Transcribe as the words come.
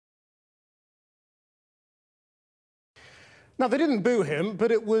Now, they didn't boo him,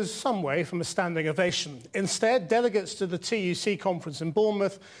 but it was some way from a standing ovation. Instead, delegates to the TUC conference in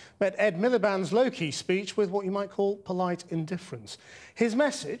Bournemouth met Ed Miliband's low-key speech with what you might call polite indifference. His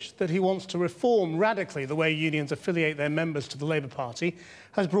message, that he wants to reform radically the way unions affiliate their members to the Labour Party,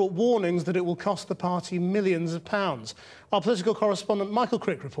 has brought warnings that it will cost the party millions of pounds. Our political correspondent Michael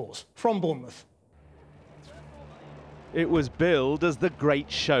Crick reports from Bournemouth. It was billed as the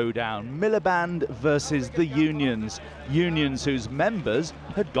Great Showdown, Miliband versus the unions. Unions whose members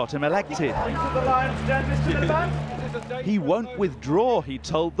had got him elected. He won't withdraw, he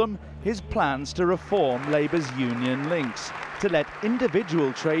told them, his plans to reform Labour's union links, to let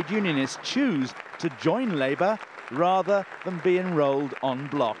individual trade unionists choose to join Labour rather than be enrolled en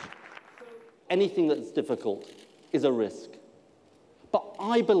bloc. Anything that's difficult is a risk. But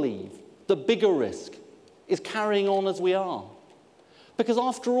I believe the bigger risk is carrying on as we are. Because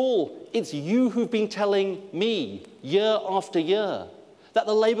after all, it's you who've been telling me year after year that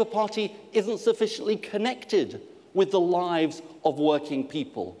the Labour Party isn't sufficiently connected with the lives of working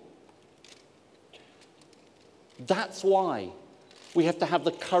people. That's why we have to have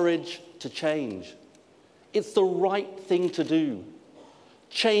the courage to change. It's the right thing to do.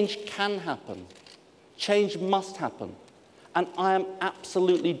 Change can happen. Change must happen. And I am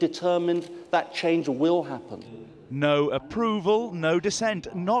absolutely determined that change will happen. No approval, no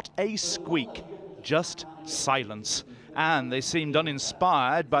dissent, not a squeak, just silence. And they seemed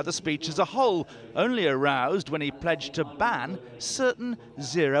uninspired by the speech as a whole, only aroused when he pledged to ban certain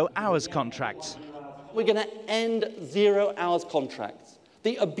zero-hours contracts. We're going to end zero-hours contracts,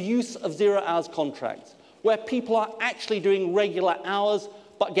 the abuse of zero-hours contracts, where people are actually doing regular hours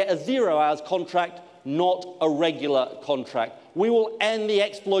but get a zero-hours contract, not a regular contract. We will end the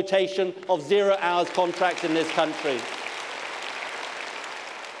exploitation of zero-hours contracts in this country.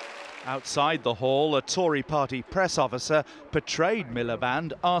 Outside the hall, a Tory party press officer portrayed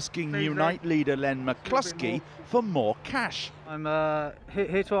Miliband asking Unite leader Len McCluskey for more cash. I'm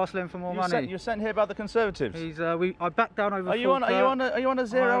here to ask Len for more money. You're sent here by the Conservatives. I backed down over. Are you on a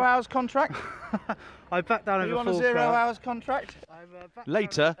zero-hours contract? I backed down over. Are you on a zero-hours contract?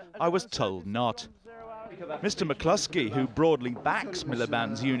 Later, I was told not. Mr McCluskey, who broadly backs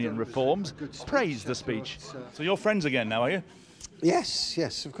Miliband's union reforms, praised the speech. So you're friends again now, are you? Yes,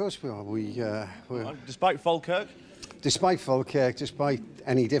 yes, of course we are. Despite Falkirk? Despite Falkirk, despite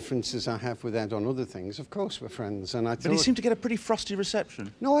any differences I have with Ed on other things, of course we're friends. And But he seemed to get a pretty frosty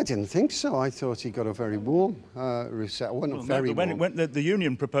reception. No, I didn't think so. I thought he got a very warm reception. Well, not very warm. When the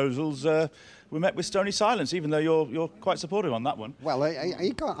union proposals were met with stony silence, even though you're quite supportive on that one. Well,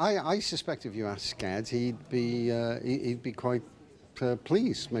 I suspect if you asked Ed, he'd be quite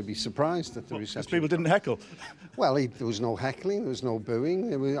pleased, maybe surprised at the reception. Because people didn't heckle. Well, there was no heckling, there was no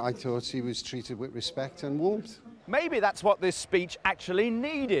booing. I thought he was treated with respect and warmth. Maybe that's what this speech actually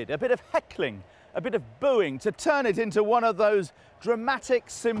needed, a bit of heckling, a bit of booing, to turn it into one of those dramatic,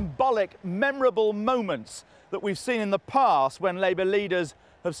 symbolic, memorable moments that we've seen in the past when Labour leaders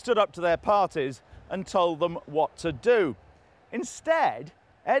have stood up to their parties and told them what to do. Instead,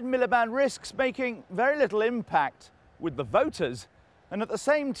 Ed Miliband risks making very little impact with the voters and at the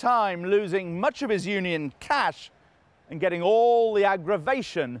same time losing much of his union cash and getting all the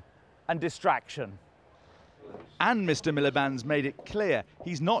aggravation and distraction. And Mr Miliband's made it clear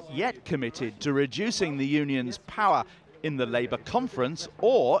he's not yet committed to reducing the union's power in the Labour conference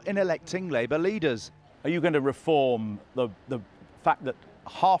or in electing Labour leaders. Are you going to reform the fact that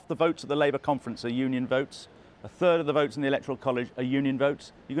half the votes at the Labour conference are union votes, a third of the votes in the Electoral College are union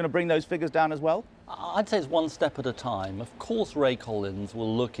votes? Are you going to bring those figures down as well? I'd say it's one step at a time. Of course, Ray Collins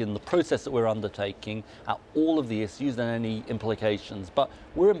will look in the process that we're undertaking at all of the issues and any implications. But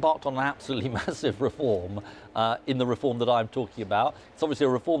we're embarked on an absolutely massive reform in the reform that I'm talking about. It's obviously a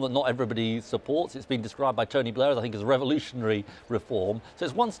reform that not everybody supports. It's been described by Tony Blair, I think, as a revolutionary reform. So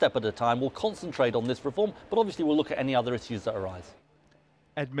it's one step at a time. We'll concentrate on this reform, but obviously we'll look at any other issues that arise.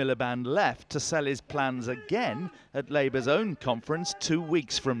 Ed Miliband left to sell his plans again at Labour's own conference 2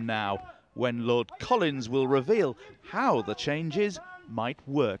 weeks from now, when Lord Collins will reveal how the changes might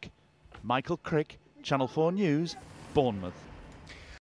work. Michael Crick, Channel 4 News, Bournemouth.